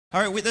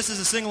All right, this is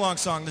a sing-along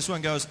song. This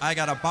one goes, I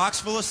got a box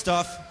full of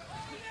stuff.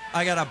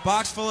 I got a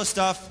box full of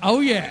stuff. Oh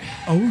yeah.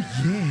 Oh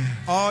yeah.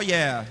 Oh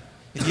yeah.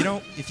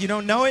 If you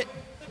don't know it,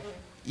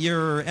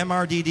 you're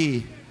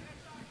MRDD.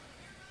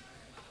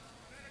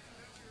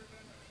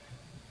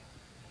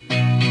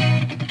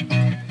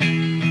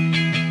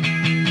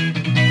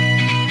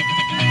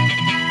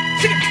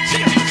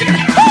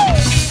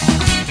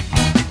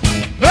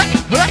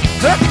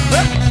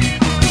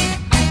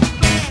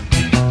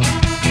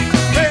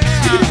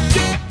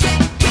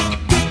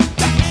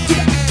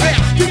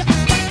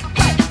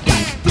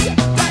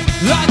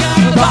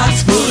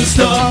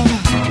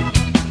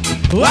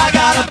 I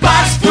got a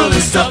box full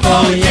of stuff,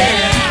 oh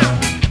yeah.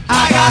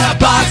 I got a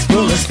box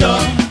full of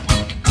stuff.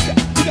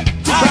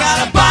 I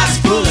got a box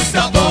full of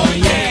stuff, oh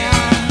yeah.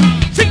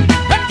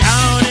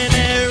 Down in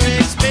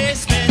Eric's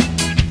basement,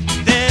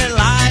 there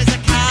lies a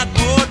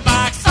cardboard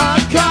box. A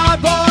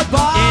cardboard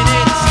box. In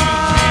it you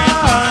can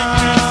find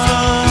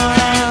yourself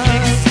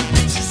and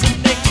pictures of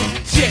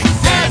naked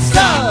chicks and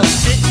stuff.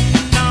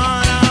 Sitting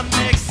on a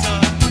mixer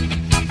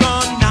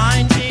from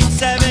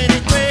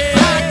 1973.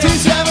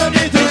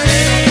 1973.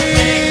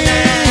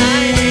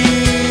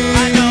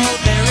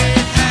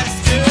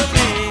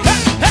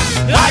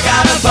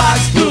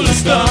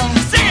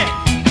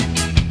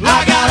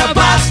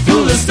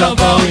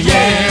 Oh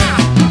yeah,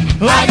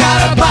 I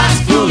got a box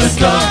full of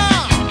stuff.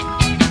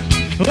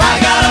 I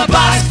got a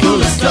box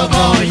full of stuff,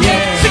 oh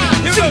yeah. Here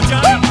we go,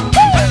 John.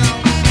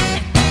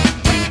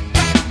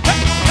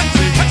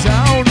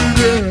 Down in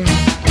there,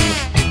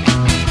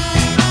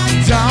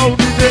 down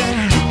in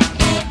there,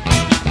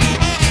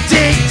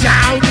 dig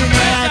down in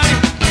that.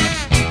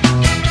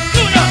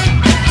 Down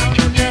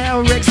in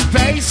Eric's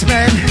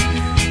basement,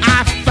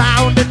 I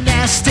found a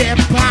nasty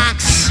box.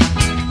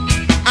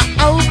 I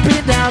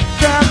opened up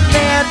the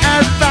lid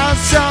and found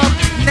some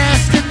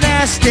nasty,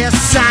 nasty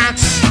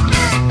socks.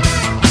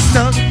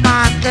 Stuck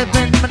my lip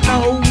in my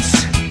nose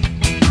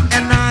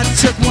and I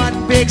took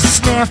one big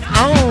sniff.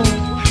 Oh,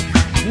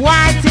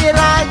 why did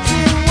I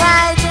do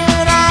that?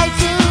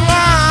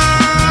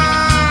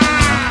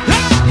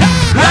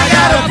 I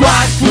got a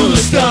box full of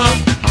stuff.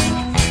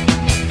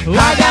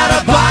 I got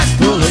a box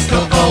full of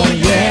stuff, oh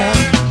yeah.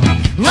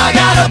 I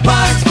got a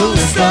box full of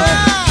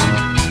stuff.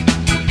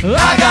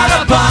 I got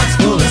a box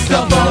full of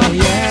stuff, oh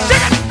yeah.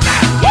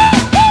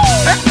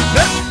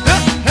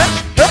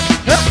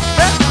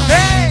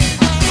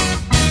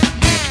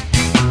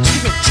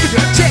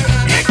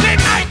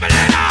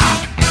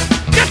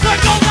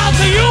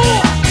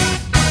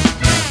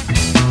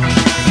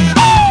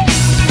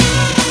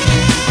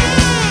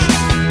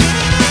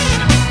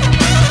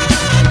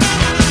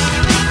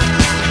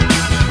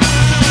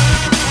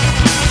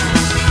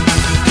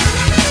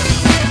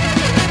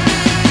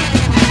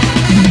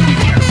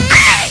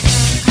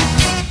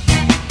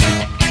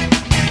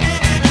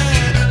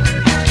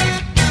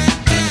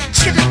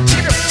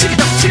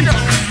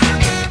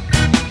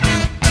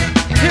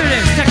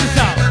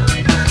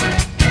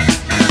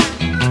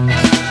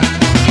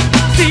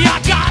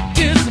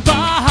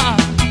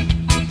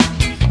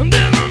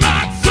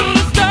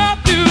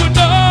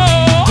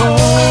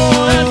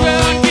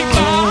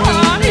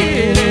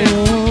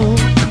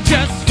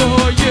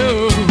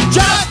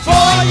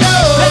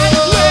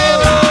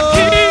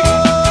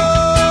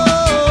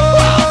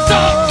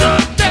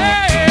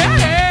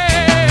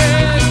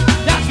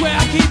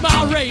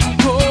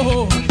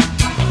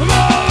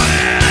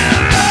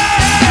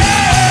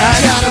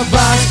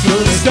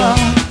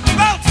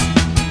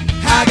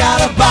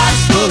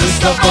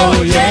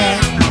 Oh yeah,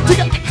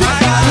 I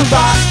got a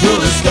box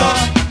full of stuff.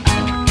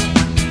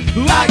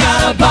 I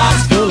got a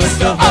box full of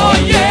stuff. Oh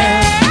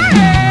yeah.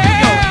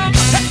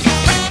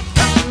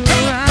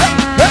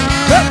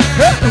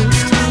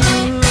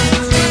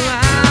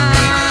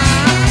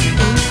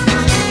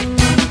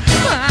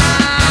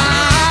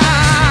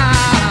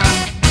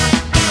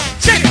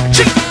 Check it,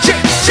 check it, check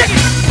it, check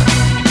it.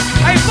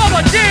 Hey,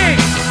 Bubba, dig.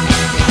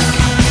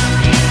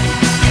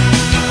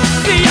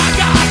 See, I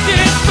got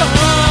this stuff.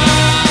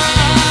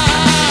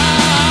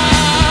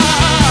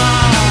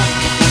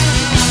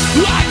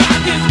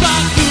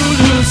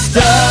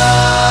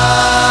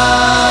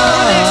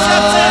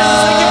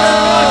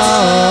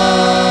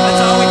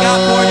 That's all we got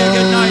for you.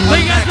 Good night.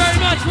 Thank you guys very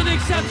much for the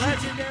acceptance.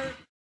 Legendary.